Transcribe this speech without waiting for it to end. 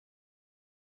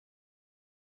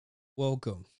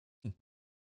Welcome.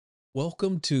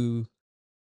 Welcome to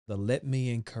the Let Me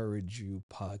Encourage You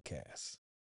podcast.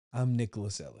 I'm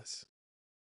Nicholas Ellis.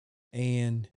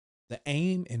 And the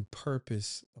aim and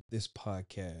purpose of this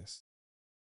podcast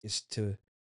is to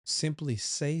simply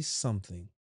say something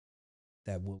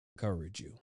that will encourage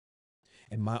you.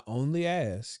 And my only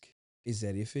ask is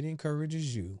that if it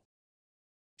encourages you,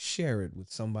 share it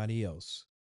with somebody else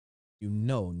you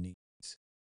know needs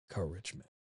encouragement.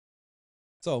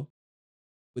 So,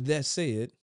 with that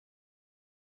said,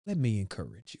 let me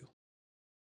encourage you.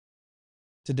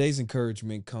 Today's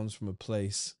encouragement comes from a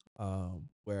place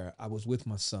where I was with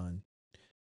my son.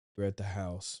 We're at the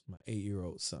house, my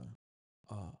 8-year-old son,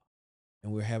 uh,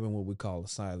 and we're having what we call a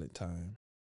silent time,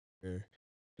 where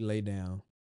we lay down,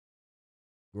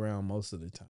 ground most of the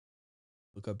time,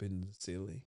 look up into the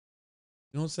ceiling.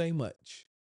 We don't say much,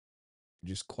 we're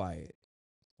just quiet.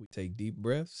 We take deep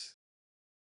breaths,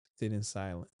 sit in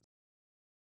silence.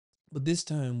 But this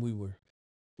time we were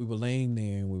laying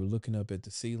there and we were looking up at the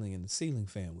ceiling, and the ceiling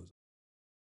fan was.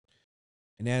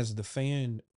 And as the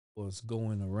fan was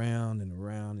going around and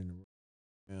around and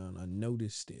around, I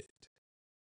noticed it.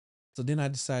 So then I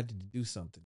decided to do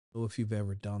something. So if you've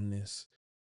ever done this,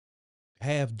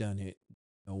 have done it,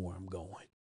 know where I'm going.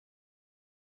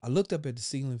 I looked up at the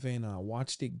ceiling fan and I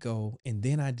watched it go, and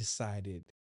then I decided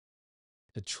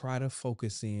to try to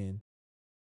focus in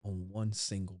on one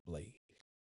single blade.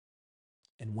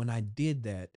 And when I did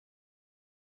that,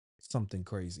 something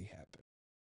crazy happened.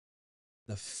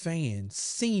 The fan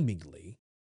seemingly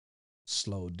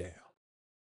slowed down.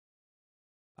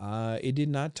 It did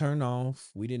not turn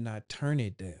off. We did not turn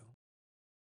it down.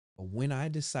 But when I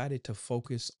decided to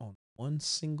focus on one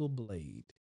single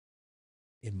blade,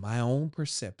 in my own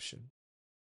perception,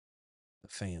 the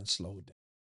fan slowed down.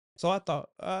 So I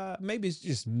thought, maybe it's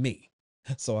just me.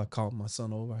 So I called my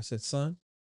son over. I said, son,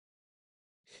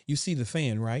 you see the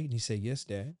fan, right? And he said, yes,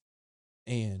 dad.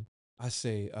 And I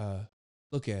say,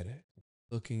 look at it.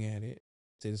 Looking at it.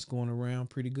 Said it's going around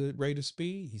pretty good rate of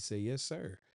speed. He said, yes,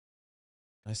 sir.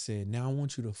 I said, now I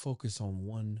want you to focus on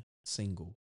one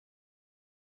single.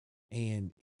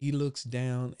 And he looks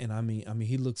down, and I mean,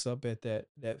 he looks up at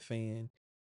that fan,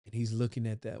 and he's looking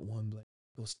at that one blade.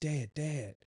 He goes, Dad.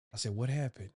 I said, what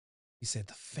happened? He said,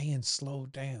 the fan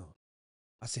slowed down.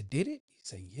 I said, did it? He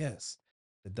said, yes.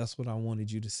 I said, that's what I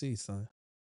wanted you to see, son.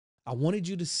 I wanted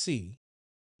you to see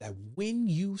that when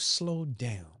you slow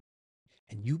down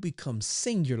and you become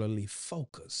singularly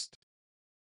focused,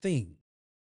 things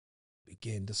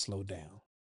begin to slow down.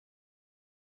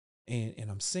 And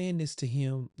I'm saying this to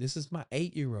him. This is my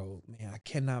 8-year-old, man. I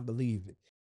cannot believe it.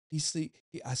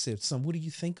 I said, son, what do you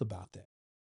think about that?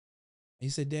 He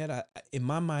said, Dad, in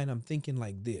my mind, I'm thinking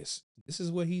like this. This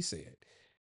is what he said.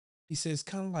 He says,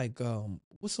 kind of like,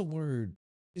 what's a word?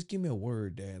 Just give me a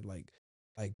word, Dad.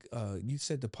 You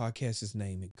said the podcast's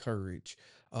name, encourage.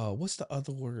 What's the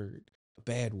other word? A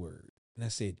bad word. And I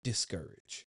said,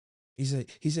 discourage. He said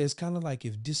it's kind of like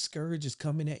if discourage is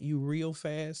coming at you real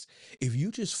fast, if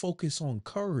you just focus on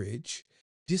courage,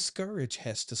 discourage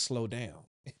has to slow down.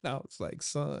 And I was like,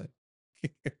 son,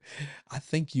 I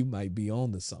think you might be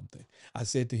on to something. I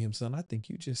said to him, son, I think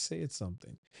you just said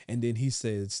something. And then he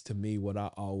says to me what I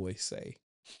always say.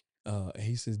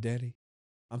 He says, Daddy,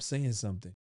 I'm saying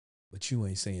something, but you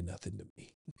ain't saying nothing to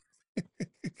me.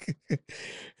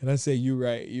 And I say, you're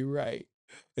right.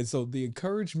 And so the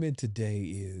encouragement today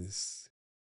is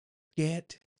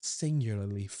get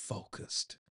singularly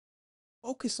focused.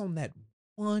 Focus on that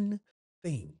one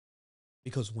thing.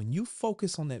 Because when you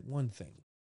focus on that one thing,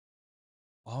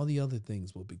 all the other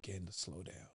things will begin to slow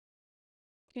down.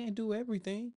 Can't do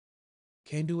everything.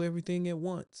 Can't do everything at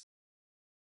once.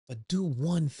 But do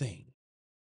one thing.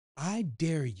 I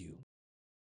dare you.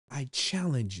 I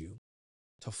challenge you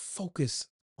to focus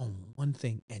on one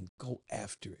thing and go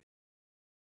after it.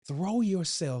 Throw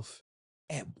yourself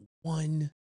at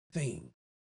one thing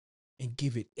and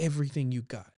give it everything you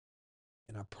got.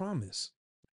 And I promise,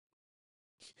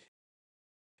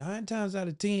 9 times out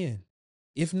of 10,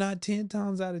 if not 10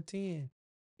 times out of 10,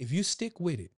 if you stick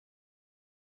with it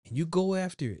and you go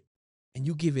after it and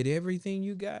you give it everything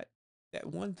you got, that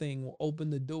one thing will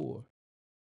open the door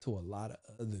to a lot of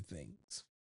other things.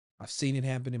 I've seen it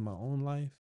happen in my own life,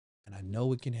 and I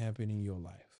know it can happen in your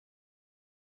life.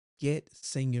 Get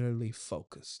singularly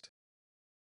focused.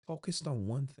 Focused on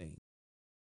one thing.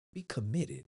 Be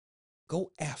committed.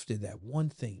 Go after that one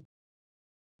thing.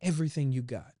 Everything you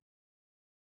got.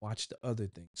 Watch the other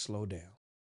things slow down.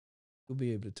 You'll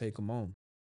be able to take them on.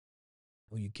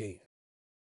 Oh, you can.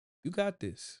 You got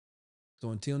this. So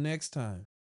until next time,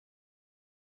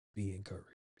 be encouraged.